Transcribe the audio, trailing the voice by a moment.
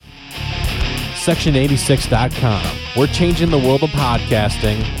Section86.com. We're changing the world of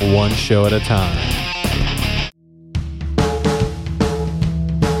podcasting one show at a time.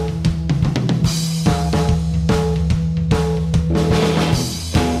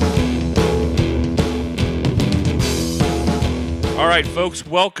 All right, folks,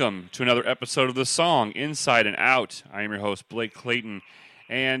 welcome to another episode of The Song, Inside and Out. I am your host, Blake Clayton,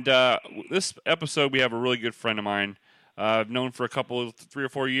 and this episode we have a really good friend of mine I've known for 3 or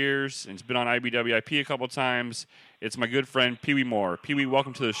 4 years, and he's been on IBWIP a couple times. It's my good friend, PeeWee Moore. PeeWee,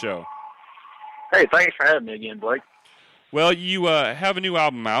 welcome to the show. Hey, thanks for having me again, Blake. Well, you have a new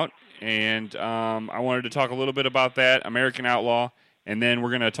album out, and I wanted to talk a little bit about that, American Outlaw, and then we're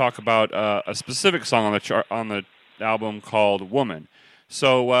going to talk about a specific song on the album called Woman.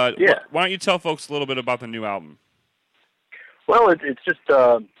 So why don't you tell folks a little bit about the new album? Well, it's just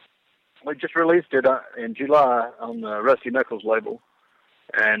we just released it in July on the Rusty Knuckles label,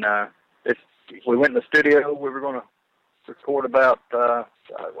 and we went in the studio. We were going to record about I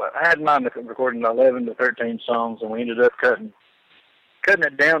had in mind recording 11 to 13 songs, and we ended up cutting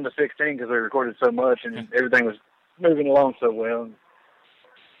it down to 16 because we recorded so much and everything was moving along so well.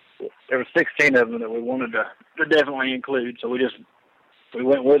 There were 16 of them that we wanted to definitely include, so we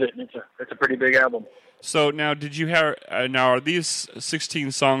went with it, and it's a pretty big album. So now, did you have are these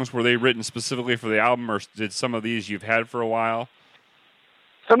 16 songs, were they written specifically for the album, or did some of these you've had for a while?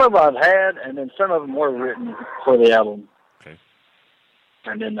 Some of them I've had, and then some of them were written for the album. Okay.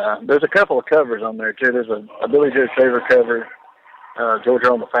 And then there's a couple of covers on there too. There's a Billy Joe Shaver cover,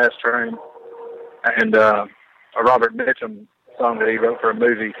 Georgia on the Fast Train, and a Robert Mitchum song that he wrote for a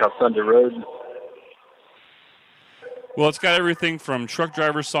movie called Sunday Road. Well, it's got everything from truck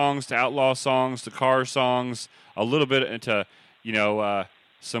driver songs to outlaw songs to car songs, a little bit into,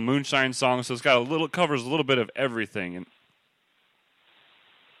 some moonshine songs. So it's got covers a little bit of everything. And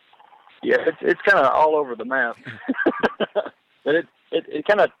yeah, it's kind of all over the map. But it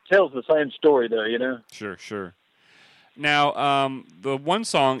kind of tells the same story, though, you know? Sure. Now, the one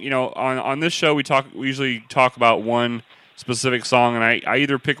song, on this show we usually talk about one specific song, and I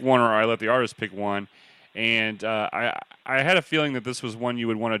either pick one or I let the artist pick one. And I had a feeling that this was one you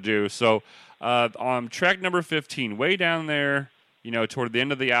would want to do. So on track number 15, way down there, toward the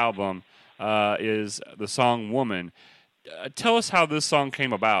end of the album, is the song Woman. Tell us how this song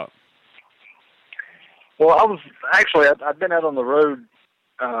came about. Well, I've been out on the road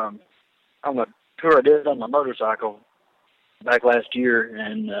on the tour I did on my motorcycle back last year,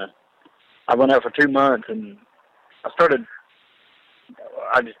 and I went out for 2 months, and I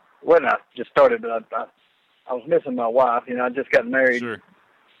was missing my wife. I just got married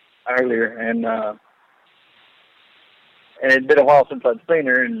earlier, and it'd been a while since I'd seen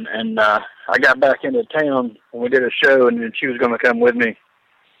her, and I got back into town when we did a show, and then she was going to come with me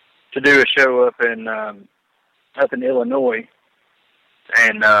to do a show up in Illinois,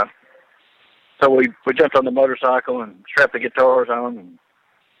 and so we jumped on the motorcycle and strapped the guitars on, and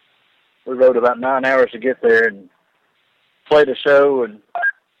we rode about 9 hours to get there, and played a show, and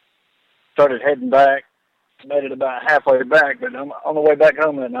started heading back. Made it about halfway back, but on the way back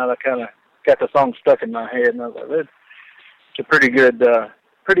home that night, I kind of got the song stuck in my head, and I was like, it's a pretty good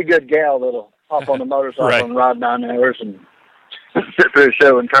gal that'll hop on the motorcycle right. and ride 9 hours and sit through a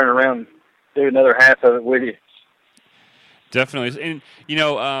show and turn around and do another half of it with you. Definitely, and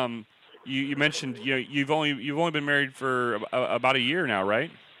you mentioned you've only been married for about a year now, right?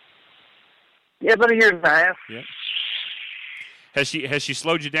 Yeah, about a year and a half. Yeah. Has she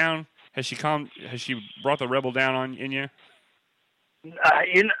slowed you down? Has she brought the rebel down in you? I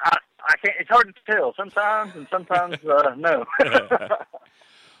can't. It's hard to tell. Sometimes, and sometimes no.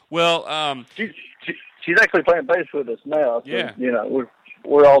 Well, she's actually playing bass with us now. So, yeah.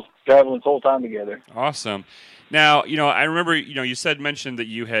 We're all traveling full time together. Awesome. Now, I remember, you mentioned that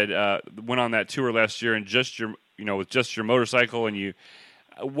you had went on that tour last year and with just your motorcycle, and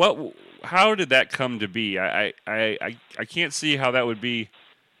how did that come to be? I can't see how that would be.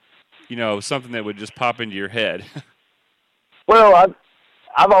 Something that would just pop into your head. Well,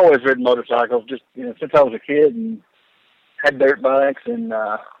 I've always ridden motorcycles, just since I was a kid, and had dirt bikes, and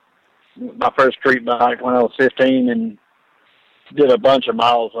my first street bike when I was 15, and did a bunch of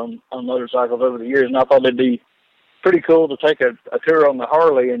miles on motorcycles over the years. And I thought it'd be pretty cool to take a tour on the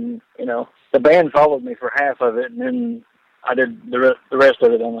Harley, and the band followed me for half of it, and then I did the rest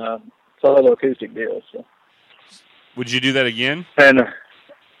of it on a solo acoustic deal. So. Would you do that again? And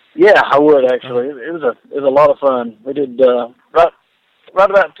yeah, I would actually. It was a lot of fun. We did right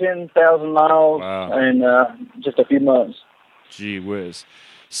about 10,000 miles wow. in just a few months. Gee whiz!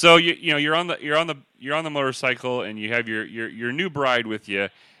 So you're on the motorcycle, and you have your new bride with you,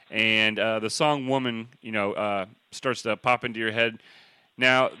 and the song "Woman," starts to pop into your head.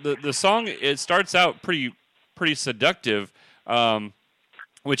 Now, the song, it starts out pretty seductive,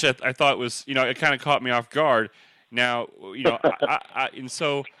 which I thought was, it kind of caught me off guard. Now, and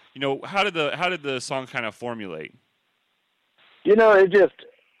so, how did the song kind of formulate? It just,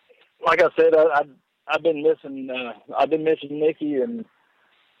 like I said, I've been missing Nikki, and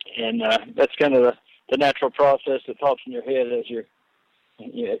that's kind of the natural process that pops in your head as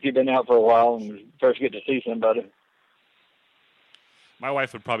if you've been out for a while and first get to see somebody. My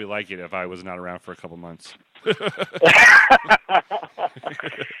wife would probably like it if I was not around for a couple months.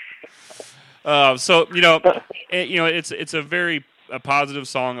 So it's a very positive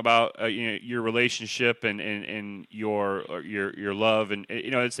song about your relationship and your love, and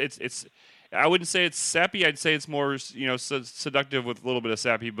it's I wouldn't say it's sappy. I'd say it's more seductive with a little bit of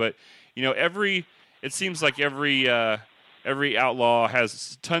sappy. But it seems like every outlaw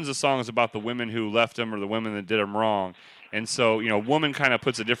has tons of songs about the women who left him or the women that did him wrong. And so, Woman kind of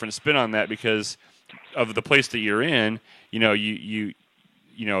puts a different spin on that because of the place that you're in.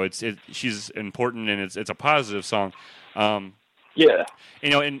 She's important, and it's a positive song. Yeah.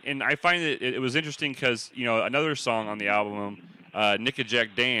 And I find that it was interesting because another song on the album, Nick a Jack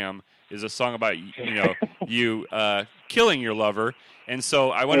Damn, is a song about you killing your lover. And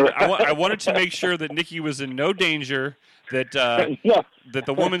so I wanted to make sure that Nikki was in no danger. That that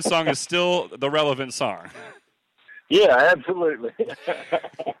the Woman song is still the relevant song. Yeah, absolutely.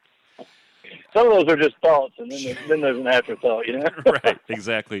 Some of those are just thoughts, and then there's an afterthought, Right,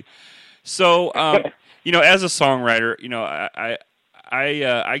 exactly. So, as a songwriter,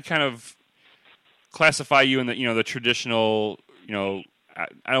 I kind of classify you in the traditional, I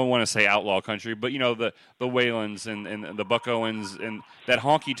don't want to say outlaw country, but the Whalens and the Buck Owens and that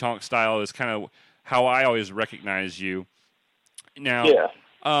honky tonk style is kind of how I always recognize you. Now,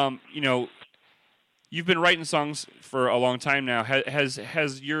 you've been writing songs for a long time now.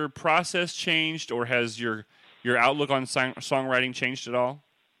 Has your process changed, or has your outlook on songwriting changed at all?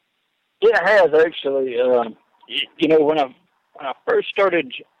 Yeah, it has actually. When I first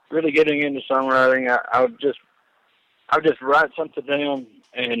started really getting into songwriting, I would just write something down,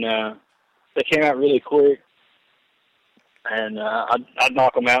 and they came out really quick, and I'd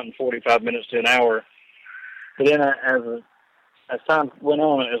knock them out in 45 minutes to an hour. But then as time went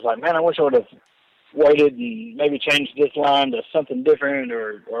on, it was like, man, I wish I would have waited and maybe changed this line to something different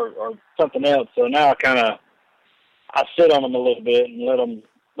or something else. So now I sit on them a little bit and let them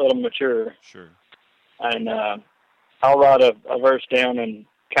mature. Sure. And I'll write a verse down and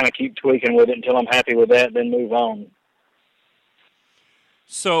kind of keep tweaking with it until I'm happy with that, then move on.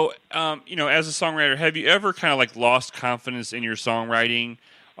 So, as a songwriter, have you ever kind of like lost confidence in your songwriting?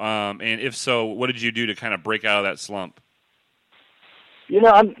 And if so, what did you do to kind of break out of that slump?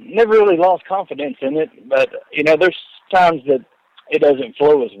 I've never really lost confidence in it, but, there's times that it doesn't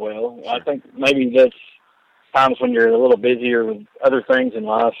flow as well. Sure. I think maybe that's times when you're a little busier with other things in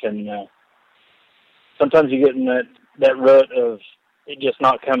life, and sometimes you get in that rut of it just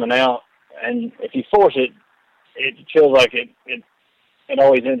not coming out, and if you force it, it feels like it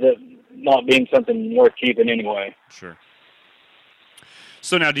always ends up not being something worth keeping anyway. Sure.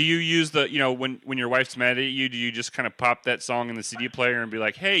 So now, do you use when your wife's mad at you, do you just kind of pop that song in the CD player and be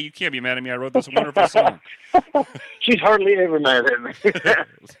like, hey, you can't be mad at me, I wrote this wonderful song? She's hardly ever mad at me.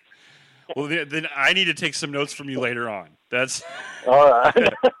 Well, then I need to take some notes from you later on. That's all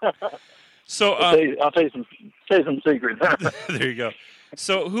right. So I'll tell you some secrets. There you go.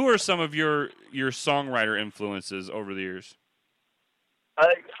 So who are some of your songwriter influences over the years?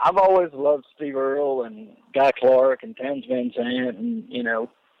 I've always loved Steve Earle and Guy Clark and Townes Van Sant, and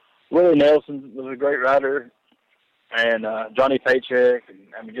Willie Nelson was a great writer, and Johnny Paycheck,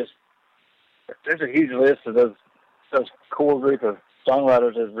 and just there's a huge list of those core group of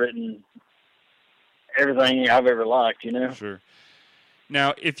songwriters that have written everything I've ever liked. Sure.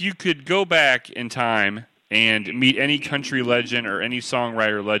 Now, if you could go back in time and meet any country legend or any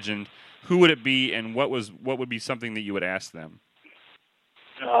songwriter legend, who would it be, and what would be something that you would ask them?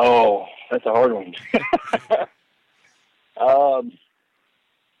 Oh, that's a hard one.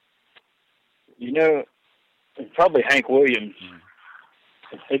 Probably Hank Williams.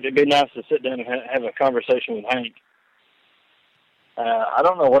 It'd be nice to sit down and have a conversation with Hank. I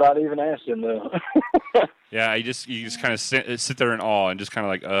don't know what I'd even ask him, though. Yeah, you just kind of sit there in awe and just kind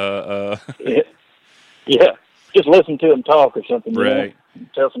of like, Yeah, just listen to him talk or something. Right.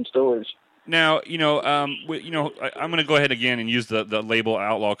 Tell some stories. Now, I'm going to go ahead again and use the label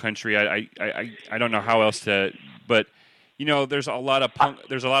outlaw country. I don't know how else to, but there's a lot of punk.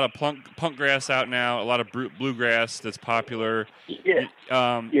 There's a lot of punk grass out now. A lot of bluegrass that's popular. Yeah.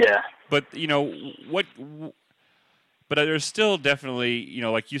 Yeah. But what? But there's still definitely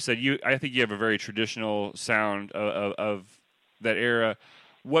like you said. I think you have a very traditional sound of that era.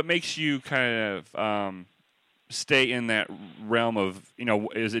 What makes you kind of stay in that realm of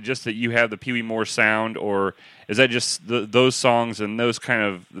is it just that you have the PeeWee Moore sound, or is that just those songs and those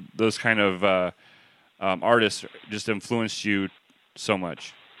kind of artists just influenced you so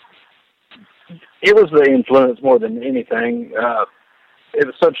much? It was the influence more than anything. It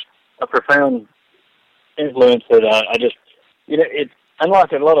was such a profound influence that I just, it,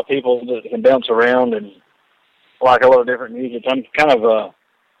 unlike a lot of people that can bounce around and like a lot of different music, I'm kind of,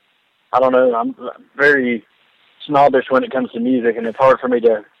 I don't know, I'm very snobbish when it comes to music, and it's hard for me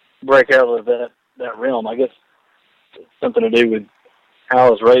to break out of that realm. I guess it's something to do with how I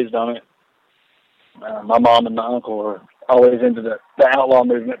was raised on it. My mom and my uncle were always into the outlaw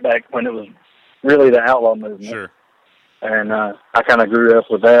movement back when it was really the outlaw movement. Sure. And I kind of grew up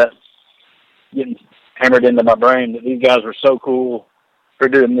with that, getting hammered into my brain that these guys were so cool for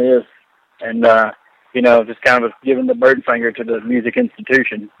doing this, and just kind of giving the bird finger to the music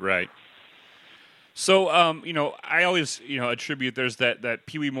institution. Right. So, I always, attribute there's that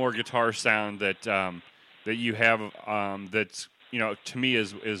PeeWee Moore guitar sound that you have that's to me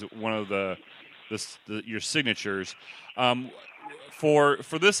is one of your signatures. For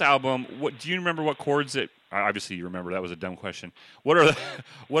this album, what do you remember? What chords it? Obviously, you remember. That was a dumb question. What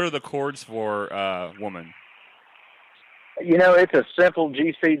are the chords for "Woman"? It's a simple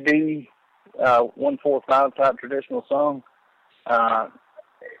GCD 1-4-5 type traditional song.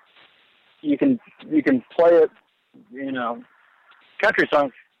 You can play it. Country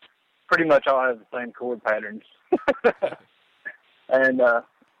songs pretty much all have the same chord patterns, and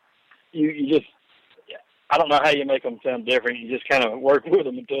you just. I don't know how you make them sound different. You just kind of work with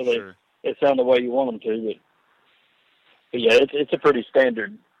them until they sound the way you want them to. But yeah, it's a pretty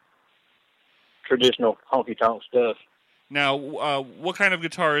standard, traditional honky tonk stuff. Now, what kind of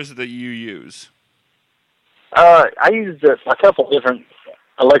guitar is it that you use? I use a couple different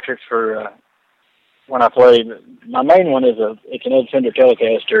electrics for when I play. My main one is it's an old Fender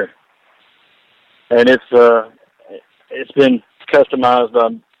Telecaster, and it's been customized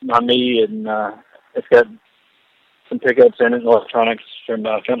by me, and it's got some pickups in it and electronics from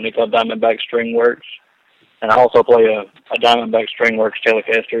a company called Diamondback String Works. And I also play a Diamondback String Works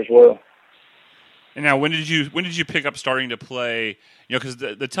Telecaster as well. And now, when did you pick up starting to play? Because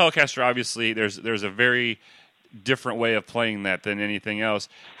the Telecaster, obviously, there's a very different way of playing that than anything else.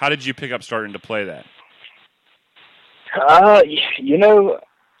 How did you pick up starting to play that? I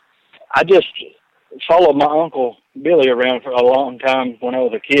just followed my Uncle Billy around for a long time when I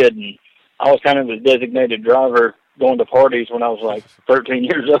was a kid, and I was kind of the designated driver going to parties when I was like 13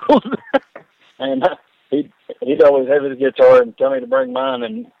 years old. And he'd always have his guitar and tell me to bring mine,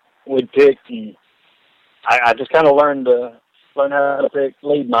 and we'd pick, and I just kind of learned how to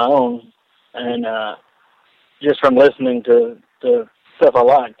lead my own, and just from listening to stuff I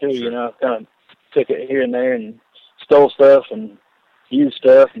like too. Sure. Kind of took it here and there and stole stuff and used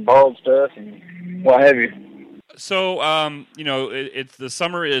stuff and borrowed stuff and what have you. So, it's the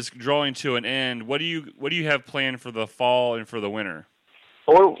summer is drawing to an end. What do you have planned for the fall and for the winter?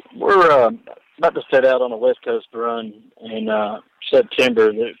 Well, we're about to set out on a West Coast run in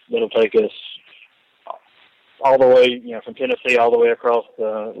September. That'll take us all the way, from Tennessee all the way across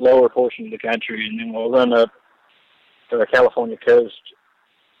the lower portion of the country, and then we'll run up to the California coast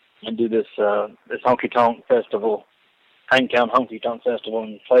and do this honky tonk festival, Hangtown Honky Tonk Festival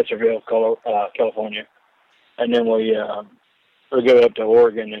in Placerville, California. And then we'll go up to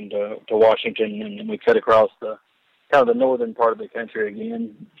Oregon and to Washington, and then we cut across the northern part of the country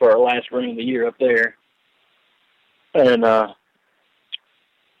again for our last run of the year up there, and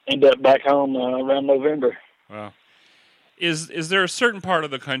end up back home around November. Wow. Is there a certain part of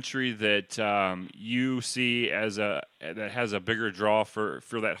the country that you see that has a bigger draw for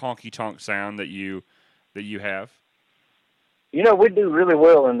that honky tonk sound that you have? We do really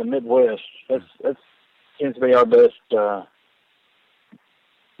well in the Midwest. That's seems to be our best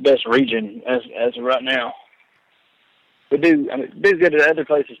region as of right now. We do good at other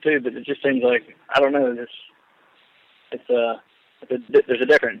places too, but it just seems like, I don't know, there's a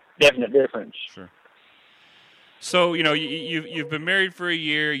definite difference. Sure. So you've been married for a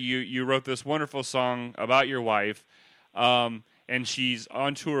year. You wrote this wonderful song about your wife, and she's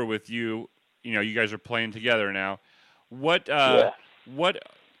on tour with you. You guys are playing together now. What?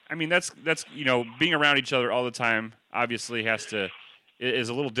 I mean, that's being around each other all the time. Obviously, is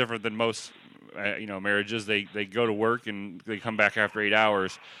a little different than most marriages. They go to work and they come back after 8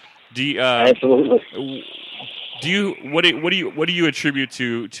 hours. Absolutely. What do you attribute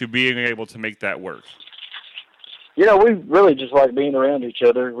to being able to make that work? We really just like being around each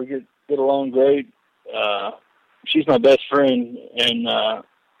other. We get along great. She's my best friend, and I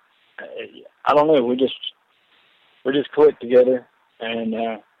don't know. We're just clicked together,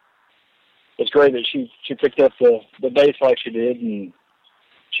 and it's great that she picked up the bass like she did, and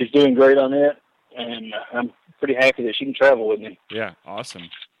she's doing great on it. And I'm pretty happy that she can travel with me. Yeah,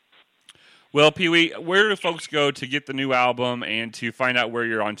 awesome. Well, Pee-wee, where do folks go to get the new album and to find out where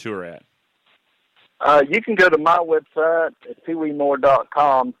you're on tour at? You can go to my website at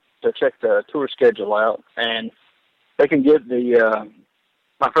PeeWeeMoore.com to check the tour schedule out, and they can get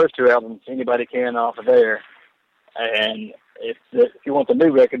my first 2 albums. Anybody can off of there. And if you want the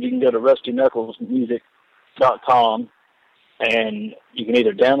new record, you can go to RustyKnucklesMusic.com, and you can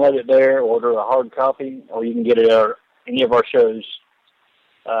either download it there, order a hard copy, or you can get it at any of our shows.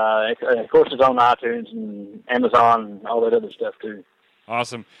 Of course, it's on iTunes and Amazon and all that other stuff too.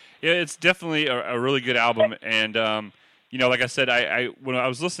 Awesome. Yeah, it's definitely a really good album. And, like I said, when I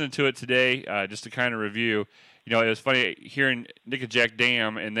was listening to it today, just to kind of review, it was funny hearing Nick and Jack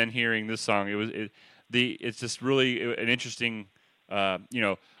Dam and then hearing this song. It's just really an interesting,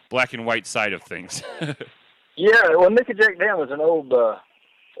 black and white side of things. Yeah, well, Nick and Jack Dam is an old,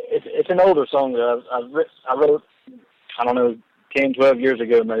 it's an older song that I wrote, I don't know, 10, 12 years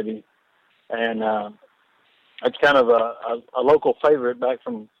ago maybe. And it's kind of a local favorite back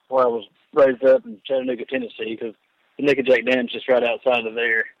from where I was raised up in Chattanooga, Tennessee, because the Nick and Jack Dam's just right outside of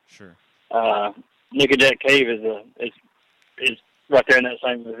there. Sure. Nick and Jack Cave is right there in that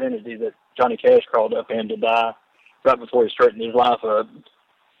same vicinity that Johnny Cash crawled up in to die right before he straightened his life up.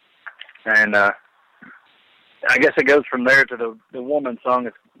 And I guess it goes from there to the woman song.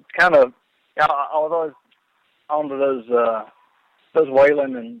 It's kind of, I was always onto those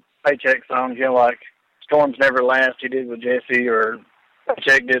Waylon and Paycheck songs, like Storms Never Last he did with Jesse, or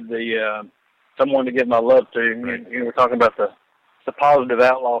Paycheck did the Someone to Give My Love To. Right. We're talking about the positive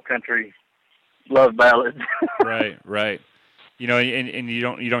outlaw country love ballad. Right. And you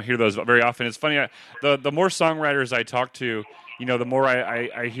don't hear those very often. It's funny. The more songwriters I talk to, the more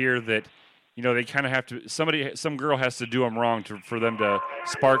I hear that, they kind of have to. Some girl has to do them wrong for them to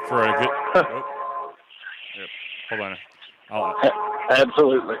spark for a good. Oh. Yep. Hold on.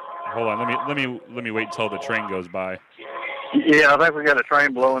 Absolutely. Hold on. Let me wait until the train goes by. Yeah, I think we got a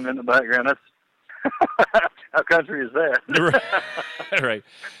train blowing in the background. That's how country is that? Right.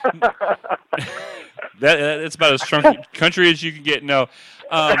 That's about as country as you can get. No.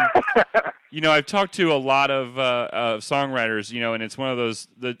 I've talked to a lot of songwriters, and it's one of those.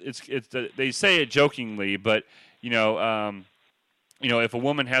 They say it jokingly, but if a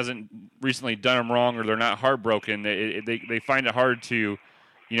woman hasn't recently done them wrong or they're not heartbroken, they find it hard to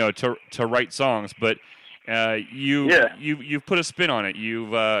write songs. But you've put a spin on it.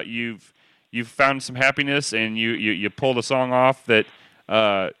 You've found some happiness, and you pulled a song off that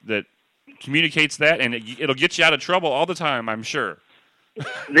communicates that, and it'll get you out of trouble all the time, I'm sure.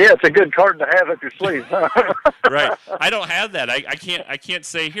 Yeah, it's a good card to have up your sleeve. Huh? Right. I don't have that. I can't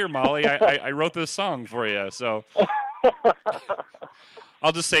say, here, Molly, I wrote this song for you. So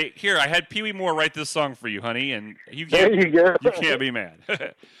I'll just say, here, I had PeeWee Moore write this song for you, honey, and you can't be mad.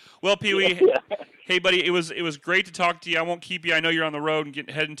 Well, PeeWee, hey, buddy, it was great to talk to you. I won't keep you. I know you're on the road and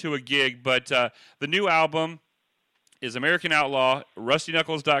heading to a gig, but the new album is American Outlaw,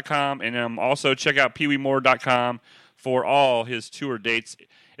 RustyKnuckles.com, and also check out PeeWeeMoore.com for all his tour dates.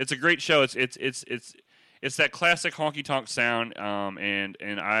 It's a great show. It's that classic honky tonk sound, and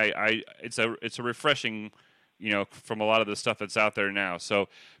it's a refreshing, from a lot of the stuff that's out there now. So,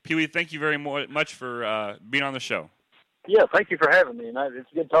 PeeWee, thank you very much for being on the show. Yeah, thank you for having me, and it's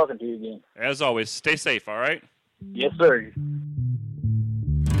good talking to you again. As always, stay safe. All right. Yes, sir.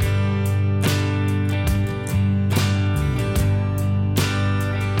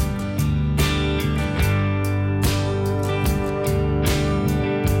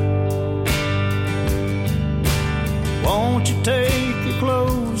 Won't you take your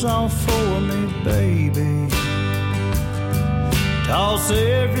clothes off for me, baby? Toss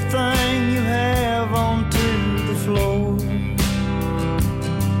everything you have onto the floor.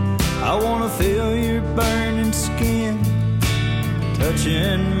 I wanna feel your burning skin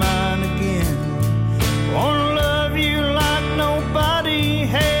touching mine again. Wanna love you like nobody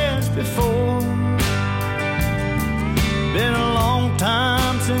has before. Been a long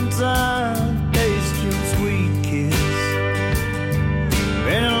time since I've tasted your sweet kiss.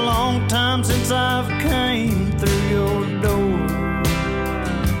 Been a long time since I've came through your door.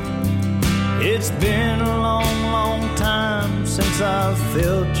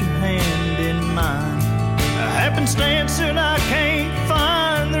 felt your hand in mine. A happenstance that I can't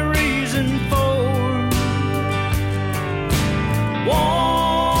find the reason for.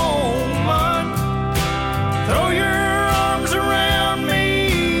 Woman, throw your arms around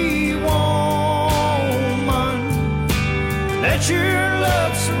me. Woman, let your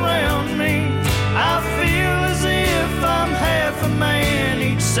love surround me. I feel as if I'm half a man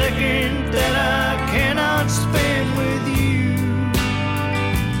each second that I cannot spend with you.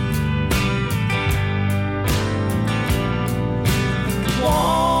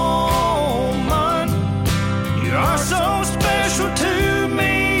 Woman, you are so special to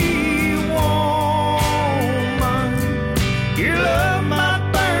me. Woman, your love might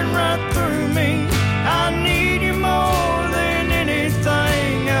burn right through me. I need you more than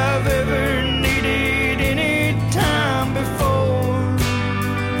anything I've ever needed any time before.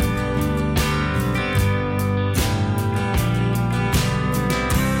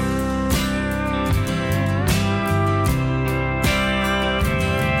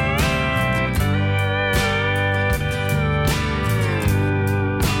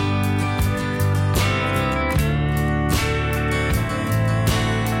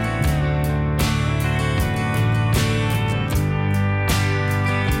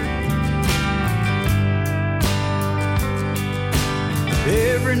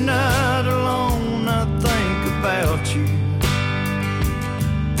 Every night alone I think about you.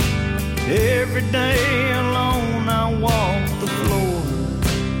 Every day alone I walk the floor.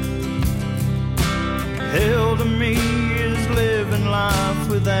 Hell to me is living life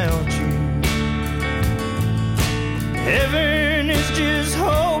without you. Heaven is just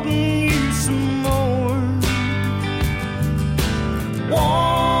holding you some more.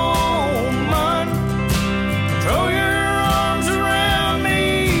 Woman, throw your arms around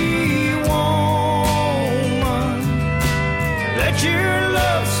me. Woman, let your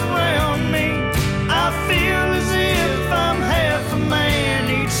love surround me. I feel as if I'm half a man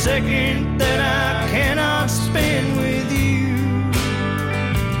each second that I cannot spend with you.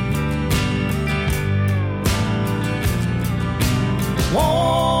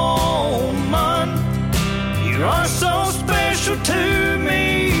 Woman, you are so special to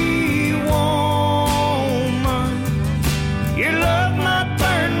me. Woman, your love might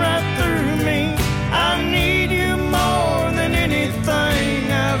burn right through me. I need you more than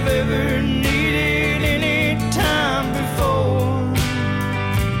anything I've ever needed any time before.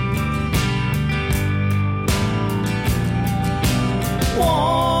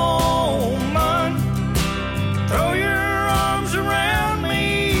 Woman, throw your arms around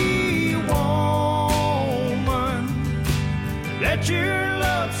me. Woman, let your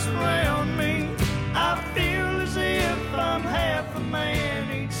love surround me. I feel as if I'm half a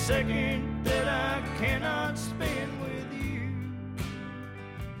man each second that I cannot spend with you.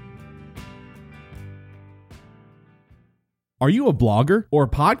 Are you a blogger or a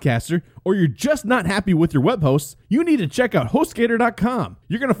podcaster, or you're just not happy with your web hosts? You need to check out HostGator.com.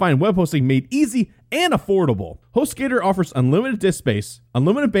 You're going to find web hosting made easy and affordable. HostGator offers unlimited disk space,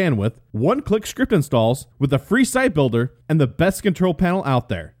 unlimited bandwidth, one-click script installs with a free site builder, and the best control panel out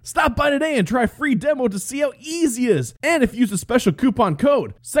there. Stop by today and try a free demo to see how easy it is. And if you use a special coupon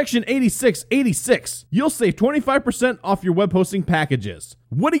code, Section 8686, you'll save 25% off your web hosting packages.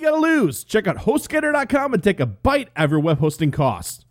 What do you got to lose? Check out HostGator.com and take a bite out of your web hosting costs.